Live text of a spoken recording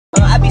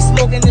I be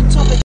smoking the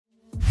tube.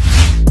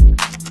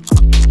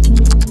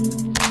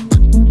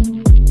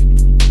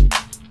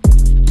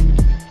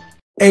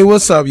 Hey,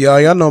 what's up, y'all?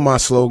 Y'all know my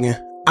slogan.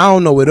 I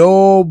don't know it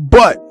all,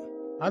 but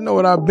I know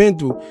what I've been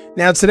through.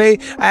 Now, today,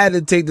 I had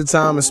to take the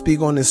time to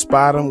speak on this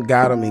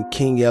SPOTEMGOTEM and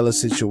King YELLA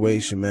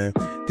situation, man.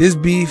 This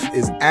beef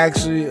is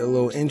actually a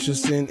little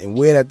interesting and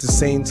weird at the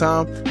same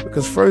time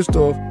because, first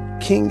off,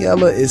 King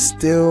YELLA is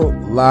still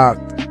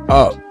locked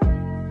up.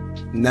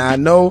 Now, I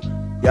know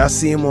y'all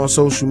see him on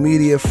social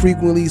media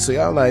frequently, so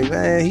y'all like,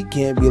 man, he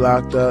can't be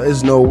locked up.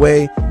 There's no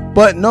way.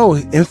 But no,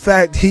 in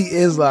fact, he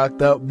is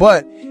locked up,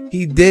 but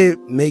he did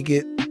make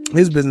it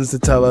his business to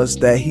tell us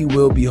that he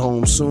will be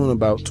home soon.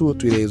 About 2 or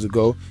 3 days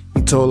ago,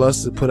 he told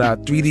us to put our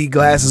 3D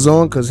glasses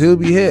on because he'll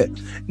be here.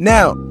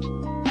 Now,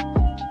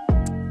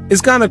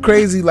 it's kind of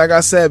crazy, like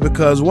I said,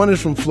 because one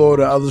is from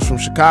Florida, others from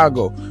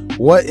Chicago.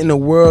 What in the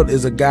world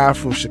is a guy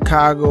from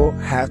Chicago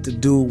have to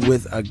do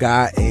with a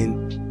guy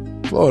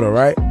in Florida,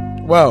 right?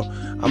 Well,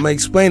 I'm gonna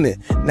explain it.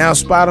 Now,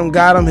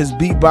 SPOTEMGOTEM, his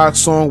BeatBox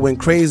song went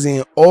crazy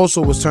and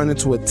also was turned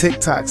into a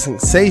TikTok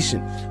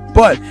sensation.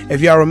 But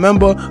if y'all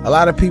remember, a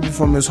lot of people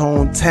from his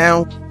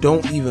hometown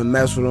don't even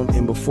mess with him,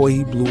 and before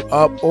he blew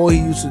up, all he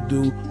used to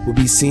do would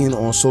be seen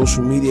on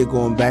social media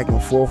going back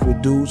and forth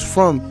with dudes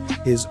from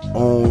his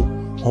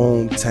own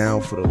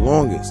hometown for the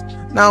longest.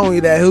 Not only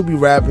that, he'll be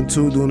rapping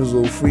too, doing his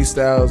little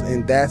freestyles,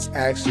 and that's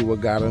actually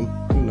what got him,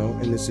 you know,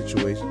 in this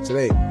situation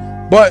today.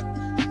 But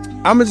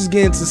I'm gonna just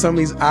get into some of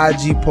these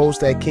IG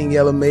posts that King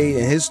YELLA made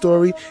in his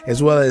story,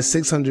 as well as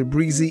 600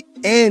 BREEZY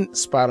and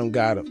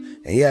SPOTEMGOTEM.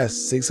 And yes,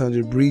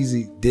 600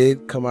 BREEZY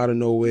did come out of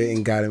nowhere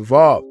and got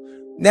involved.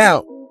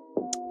 Now,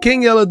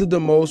 King YELLA did the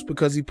most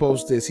because he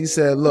posted this. He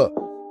said, look,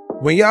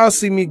 when y'all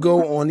see me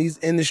go on these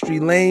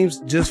industry lanes,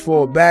 just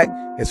fall back.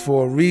 It's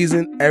for a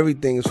reason.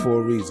 Everything is for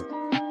a reason.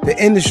 The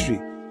industry,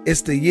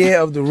 it's the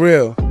year of the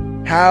real.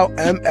 How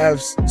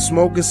MFs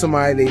smoking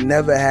somebody they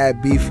never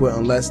had beef with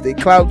unless they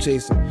clout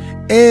chasing.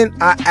 And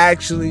I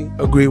actually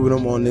agree with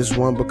him on this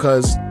one,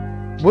 because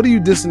what are you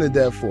dissing the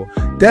dead for?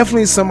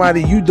 Definitely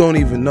somebody you don't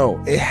even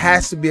know. It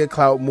has to be a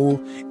clout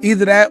move.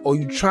 Either that or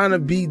you trying to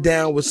be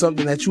down with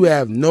something that you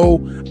have no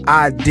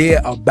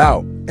idea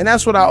about. And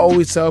that's what I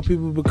always tell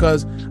people,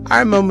 because I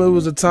remember it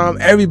was a time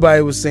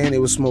everybody was saying they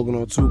were smoking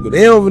on Tuka.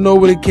 They don't even know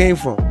where it came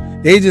from.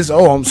 They just,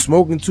 oh, I'm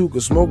smoking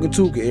Tuka, smoking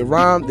Tuka. It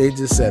rhymed, they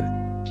just said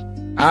it.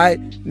 Alright,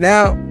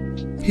 now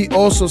he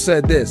also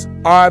said this: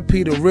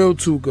 RIP the real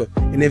Tuka,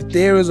 and if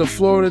there is a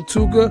Florida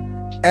Tuka,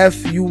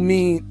 F you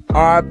mean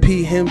RIP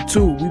him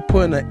too. We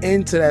putting an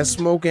end to that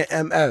smoking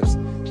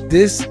MFs.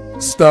 This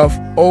stuff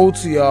old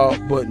to y'all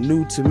but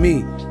new to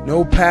me.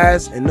 No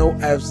pass and no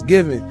F's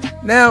given.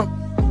 Now,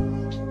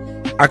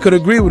 I could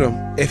agree with him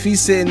if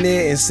he's sitting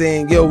there and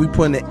saying, yo, we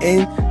putting an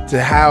end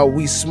to how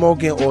we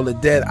smoking all the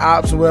dead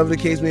ops or whatever the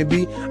case may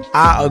be.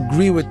 I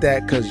agree with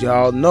that, because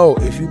y'all know,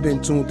 if you've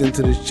been tuned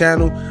into this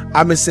channel,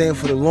 I've been saying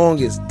for the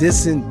longest,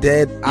 dissing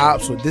dead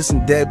ops or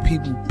dissing dead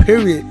people,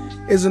 period,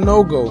 is a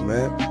no-go,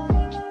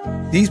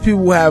 man. These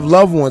people have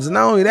loved ones, and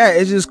not only that,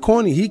 it's just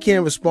corny. He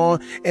can't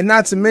respond, and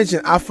not to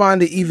mention, I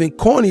find it even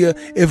cornier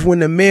if when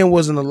the man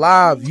wasn't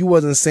alive, you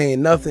wasn't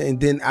saying nothing,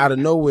 and then out of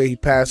nowhere he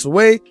passed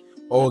away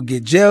or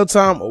get jail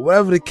time or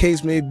whatever the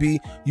case may be,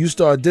 you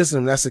start dissing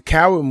him. That's a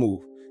coward move.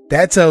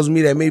 That tells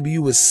me that maybe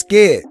you was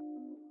scared.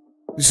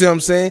 You see what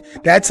I'm saying?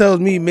 That tells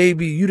me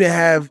maybe you didn't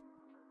have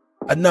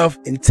enough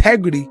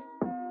integrity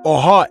or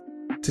heart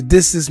to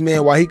diss this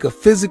man while he could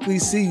physically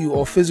see you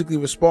or physically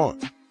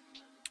respond.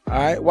 All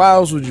right, why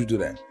else would you do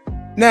that?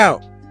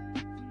 Now,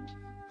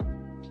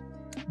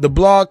 the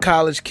blog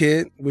College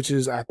Kid, which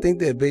is, I think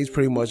they're based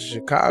pretty much in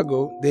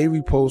Chicago, they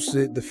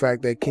reposted the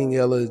fact that King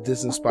YELLA is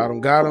dissing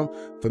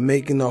SPOTEMGOTEM for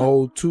making the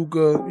whole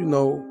Tuka, you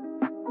know,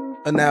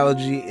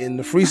 analogy in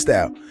the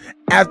freestyle.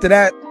 After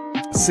that,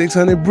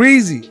 600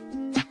 BREEZY,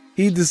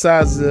 he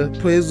decides to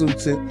put his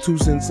 2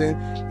 cents in,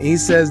 and he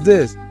says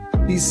this.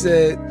 He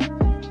said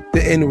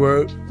the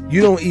N-word,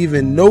 you don't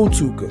even know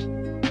Tuka.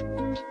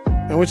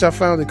 And which I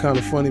found it kind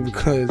of funny,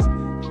 because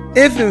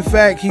if in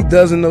fact he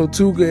doesn't know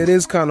Tuka, it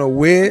is kind of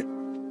weird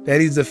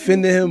that he's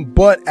defending him,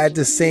 but at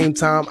the same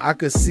time, I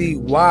could see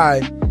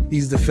why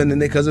he's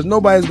defending it, because if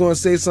nobody's going to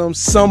say something,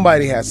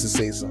 somebody has to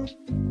say something.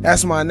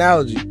 That's my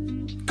analogy.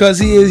 Because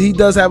he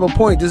does have a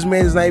point. This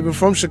man is not even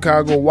from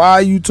Chicago. Why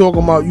are you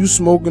talking about you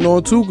smoking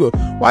on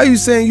Tuka? Why are you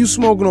saying you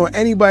smoking on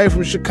anybody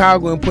from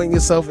Chicago and putting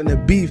yourself in a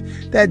beef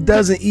that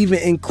doesn't even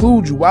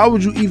include you? Why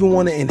would you even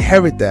want to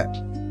inherit that?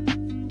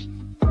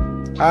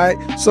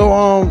 Alright,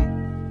 so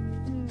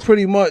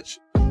pretty much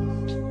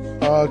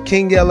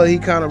King YELLA, he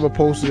kind of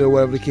reposted it,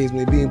 whatever the case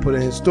may be, and put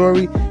in his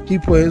story. He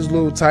put his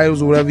little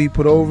titles or whatever he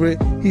put over it.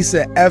 He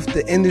said F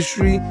the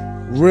industry,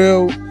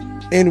 real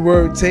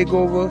N-word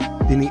takeover.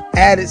 Then he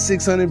added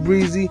 600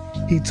 BREEZY.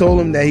 He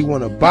told him that he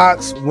want a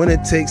box, winner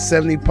takes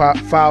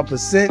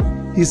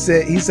 75%. He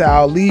said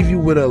I'll leave you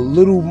with a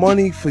little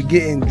money for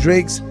getting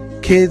Drake's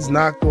kids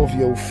knocked off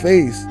your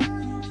face.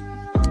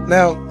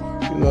 Now,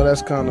 you know,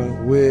 that's kind of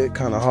weird,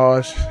 kind of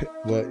harsh,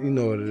 but you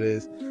know what it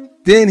is.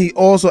 Then he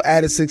also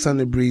added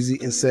 600 Breezy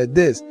and said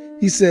this.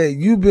 He said,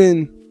 "You've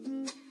been,"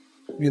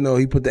 you know,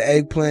 he put the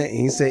eggplant and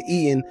he said,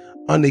 "eating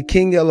under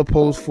King Yella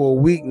post for a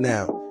week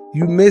now.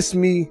 You miss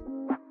me,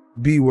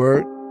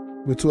 B-word,"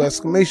 with 2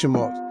 exclamation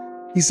marks.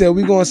 He said,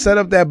 "We gonna set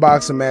up that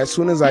boxing match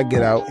soon as I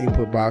get out," and he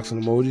put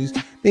boxing emojis.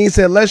 Then he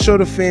said, "Let's show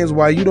the fans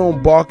why you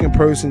don't bark in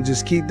person.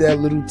 Just keep that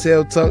little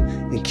tail tucked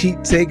and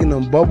keep taking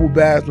them bubble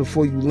baths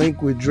before you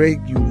link with Drake,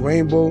 you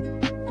rainbow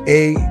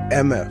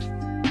AMF."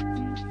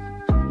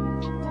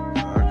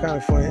 Kind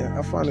of funny.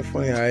 I find it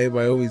funny how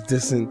everybody always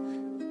dissing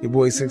your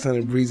boy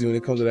 600 Breezy when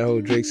it comes to that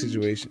whole Drake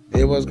situation.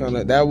 It was kind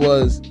of, that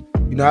was,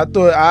 you know,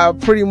 I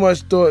pretty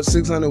much thought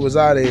 600 was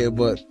out of here,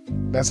 but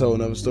that's a whole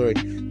nother story.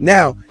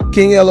 Now,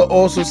 King Yella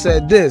also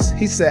said this.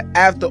 He said,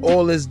 "After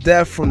all this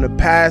death from the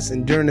past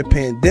and during the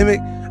pandemic,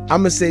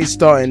 I'ma say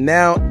starting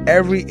now,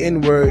 every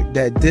N-word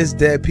that diss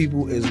dead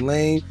people is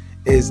lame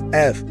is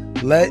F.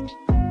 Let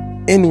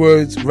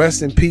N-words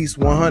rest in peace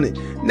 100.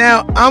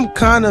 Now, I'm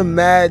kind of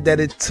mad that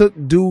it took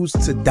dudes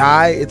to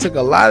die. It took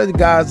a lot of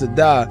guys to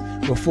die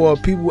before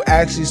people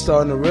actually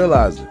starting to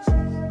realize this.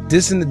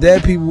 Dissing the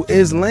dead people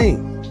is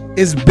lame.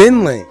 It's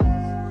been lame.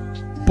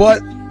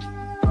 But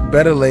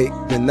better late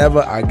than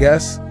never, I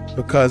guess.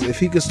 Because if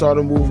he could start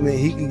a movement,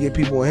 he can get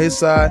people on his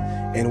side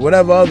and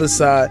whatever other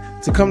side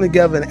to come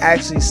together and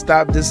actually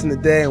stop dissing the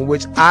dead, in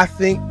which I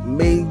think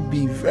may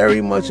be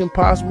very much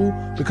impossible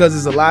because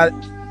there's a lot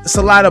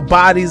of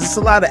bodies, it's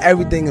a lot of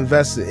everything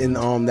invested in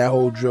that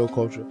whole drill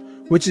culture,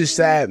 which is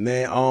sad,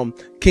 man.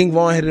 King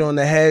Von hit it on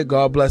the head,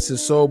 God bless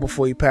his soul,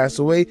 before he passed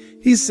away.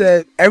 He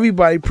said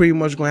everybody pretty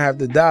much gonna have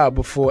to die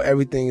before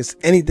anything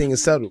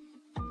is settled.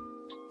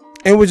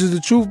 And which is the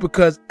truth,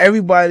 because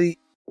everybody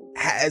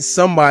has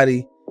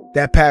somebody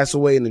that passed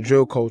away in the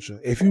drill culture.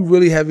 If you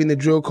really heavy in the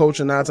drill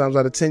culture, 9 times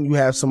out of 10 you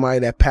have somebody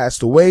that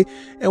passed away,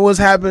 and what's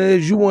happening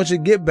is you want your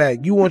get back,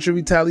 you want your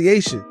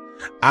retaliation.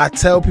 I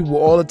tell people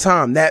all the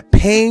time that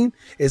pain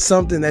is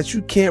something that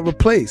you can't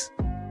replace.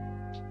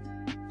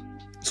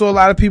 So a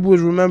lot of people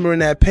is remembering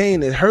that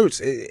pain. It hurts.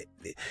 It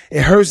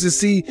hurts to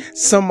see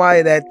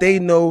somebody that they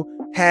know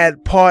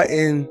had part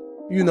in,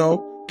 you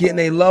know, getting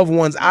their loved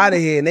ones out of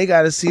here, and they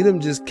got to see them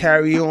just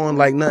carry on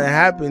like nothing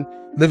happened,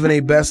 living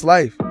their best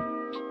life.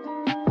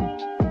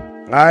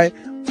 All right.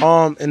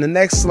 In the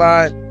next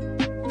slide,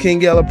 King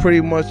Yella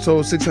pretty much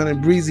told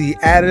 600 Breezy, he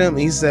added him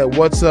and he said,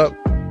 "What's up,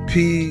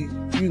 P?"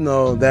 You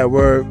know that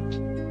word.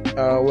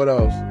 What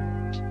else?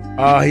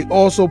 He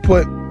also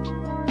put,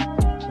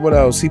 what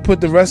else? He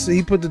put the rest.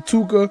 He put the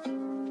Tuka.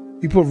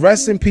 He put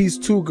 "Rest in Peace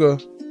Tuka"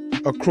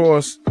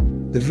 across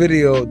the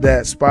video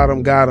that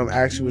SPOTEMGOTEM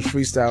actually was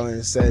freestyling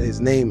and said his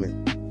name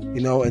in.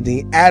 You know, and then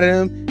he added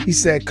him. He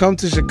said, "Come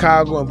to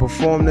Chicago and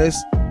perform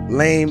this.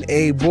 Lame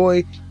A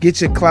boy, get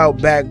your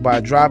clout back by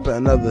dropping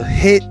another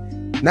hit.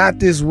 Not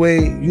this way.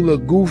 You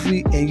look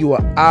goofy and you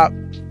a op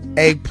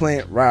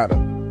eggplant rider."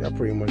 Y'all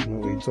pretty much know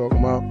what you're talking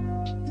about.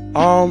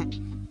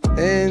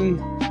 And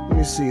let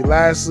me see.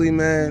 Lastly,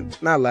 man,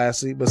 not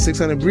lastly, but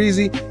 600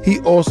 Breezy, he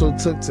also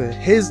took to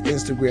his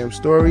Instagram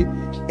story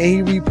and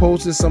he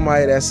reposted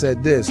somebody that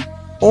said this.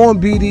 On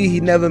BD, he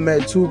never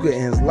met Tuka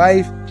in his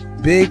life.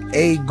 Big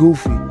A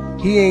goofy.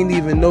 He ain't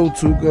even know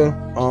Tuka.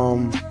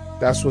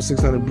 That's what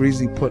 600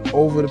 Breezy put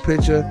over the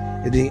picture.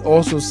 And then he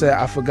also said,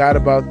 "I forgot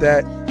about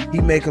that.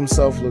 He make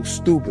himself look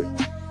stupid."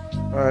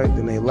 All right,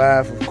 then they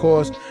laugh, of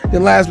course.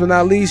 Then last but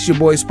not least, your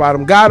boy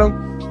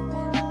SPOTEMGOTEM.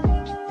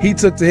 He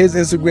took to his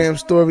Instagram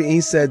story and he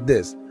said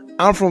this.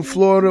 "I'm from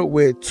Florida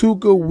where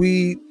Tuka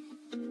weed,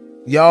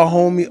 y'all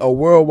homie, a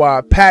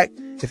worldwide pack.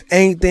 If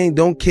anything,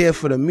 don't care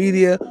for the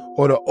media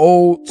or the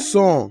old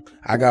song.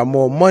 I got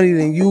more money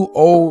than you,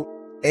 old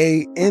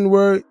A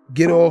N-word.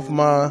 Get off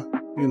my,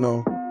 you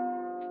know,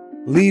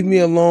 leave me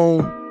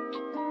alone,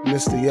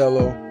 Mr.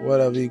 Yellow,"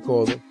 whatever he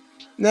called him.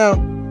 Now,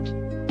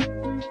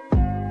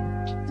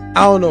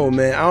 I don't know,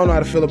 man. I don't know how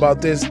to feel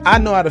about this. I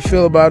know how to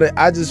feel about it.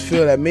 I just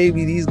feel that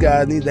maybe these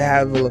guys need to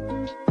have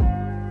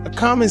a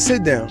common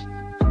sit down,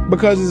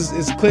 because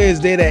it's clear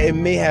as day that it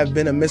may have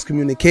been a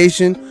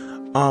miscommunication.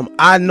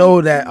 I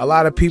know that a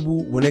lot of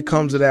people, when it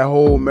comes to that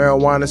whole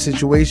marijuana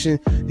situation,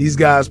 these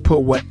guys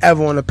put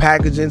whatever on the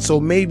packaging. So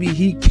maybe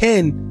he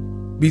can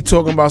be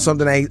talking about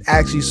something that he's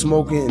actually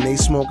smoking and they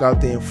smoke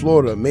out there in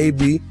Florida.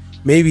 Maybe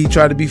he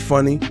tried to be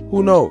funny.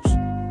 Who knows?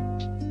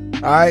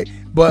 All right.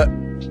 But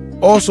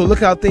also, look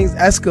how things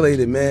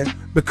escalated, man.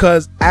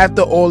 Because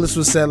after all this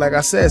was said, like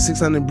I said,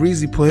 600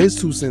 Breezy put his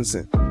 2 cents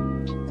in.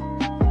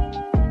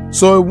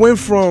 So it went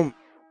from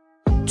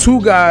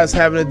 2 guys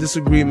having a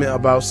disagreement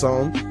about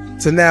something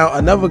to now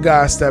another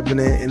guy stepping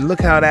in, and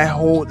look how that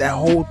whole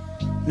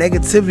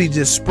negativity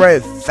just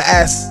spread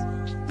faster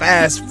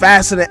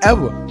than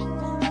ever.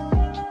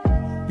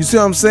 You see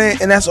what I'm saying?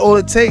 And that's all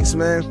it takes,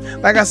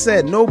 man. Like I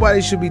said,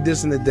 nobody should be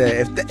dissing the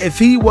dead. If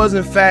he was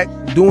in fact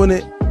doing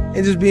it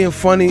and just being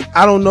funny,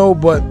 I don't know,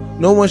 but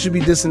no one should be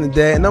dissing the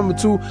dead. And number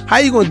 2, how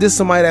you gonna diss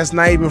somebody that's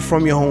not even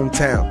from your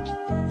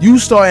hometown? You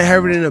start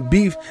inheriting a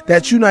beef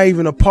that you're not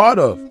even a part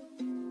of.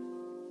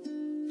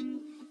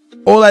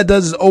 All that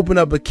does is open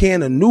up a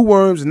can of new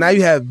worms, and now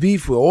you have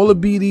beef with all the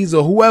BDs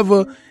or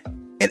whoever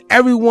and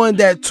everyone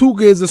that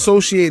Tooka is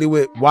associated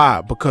with.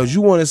 Why? Because you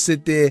want to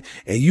sit there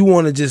and you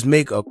want to just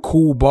make a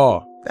cool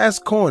bar. That's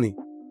corny.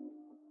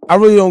 I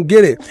really don't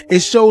get it. It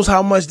shows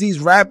how much these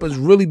rappers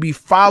really be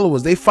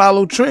followers. They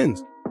follow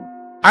trends.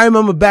 I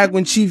remember back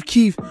when Chief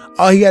Keef,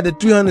 he had the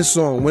 300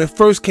 song when it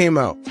first came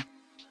out.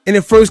 And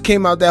it first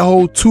came out, that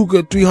whole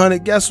Tooka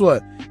 300. Guess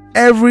what?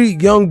 Every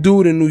young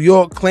dude in New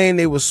York claimed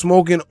they was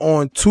smoking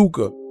on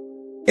Tooka.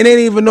 And they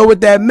didn't even know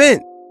what that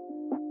meant.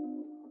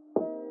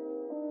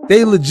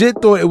 They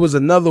legit thought it was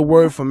another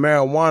word for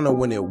marijuana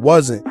when it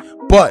wasn't.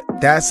 But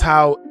that's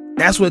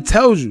what it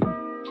tells you.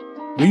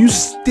 When you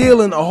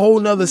stealing a whole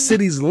nother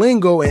city's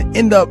lingo and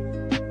end up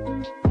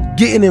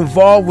getting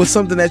involved with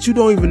something that you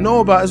don't even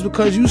know about, is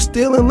because you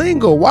stealing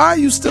lingo. Why are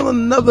you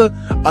stealing another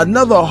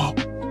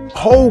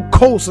whole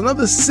coast,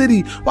 another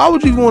city? Why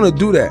would you even want to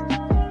do that?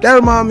 That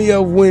remind me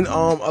of when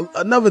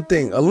another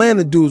thing,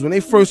 Atlanta dudes, when they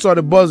first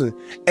started buzzing,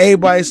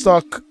 everybody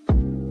start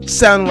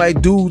sounding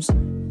like dudes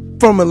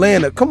from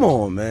Atlanta. Come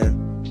on, man.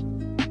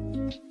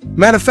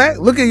 Matter of fact,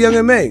 look at Young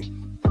M.A.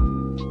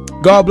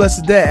 God bless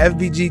his dad,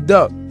 FBG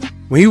Duck.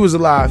 When he was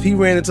alive, he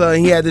ran into her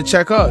and he had to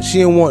check her. She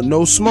didn't want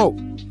no smoke.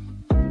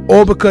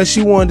 Or because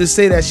she wanted to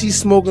say that she's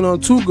smoking on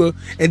Tooka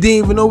and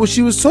didn't even know what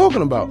she was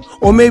talking about.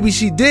 Or maybe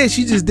she did,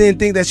 she just didn't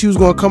think that she was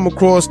going to come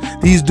across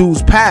these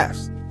dudes'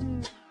 paths.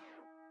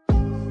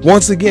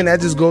 Once again,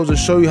 that just goes to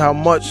show you how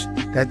much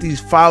that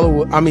these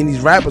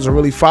rappers are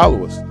really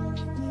followers.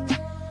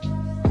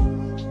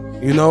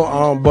 You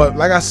know, but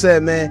like I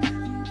said, man,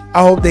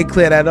 I hope they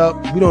clear that up.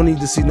 We don't need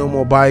to see no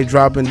more body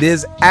dropping.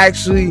 There's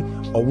actually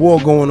a war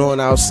going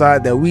on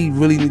outside that we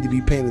really need to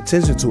be paying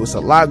attention to. It's a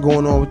lot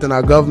going on within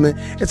our government.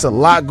 It's a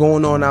lot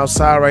going on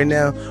outside right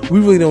now. We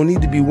really don't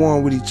need to be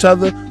warring with each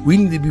other. We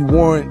need to be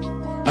warring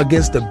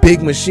against the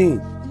big machine.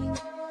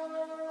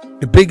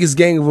 The biggest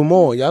gang of them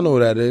all. Y'all know what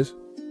that is.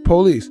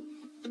 Police.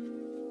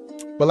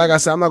 But like I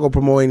said, I'm not going to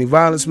promote any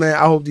violence, man.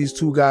 I hope these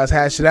two guys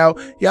hash it out.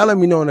 Y'all let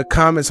me know in the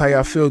comments how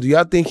y'all feel. Do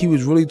y'all think he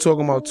was really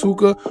talking about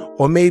Tooka?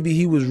 Or maybe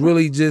he was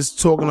really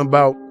just talking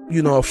about,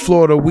 you know, a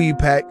Florida weed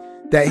pack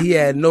that he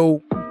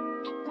really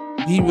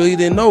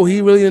didn't know.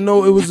 He really didn't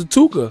know it was a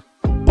Tooka.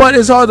 But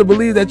it's hard to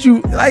believe that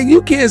you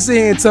can't sit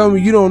here and tell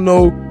me you don't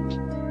know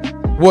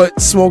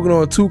what smoking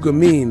on Tooka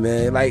mean,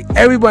 man. Like,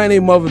 everybody and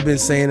their mother been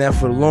saying that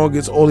for the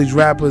longest. All these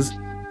rappers,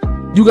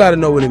 you got to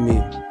know what it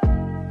means.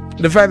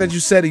 The fact that you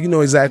said it, you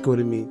know exactly what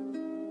it means.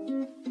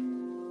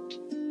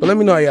 But let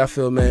me know how y'all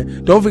feel,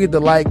 man. Don't forget to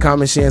like,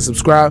 comment, share, and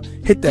subscribe.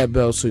 Hit that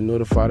bell so you're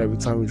notified every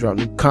time we drop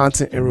new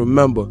content. And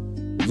remember,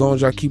 as long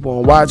as y'all keep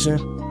on watching,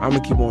 I'm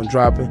going to keep on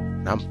dropping.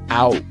 I'm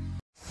out.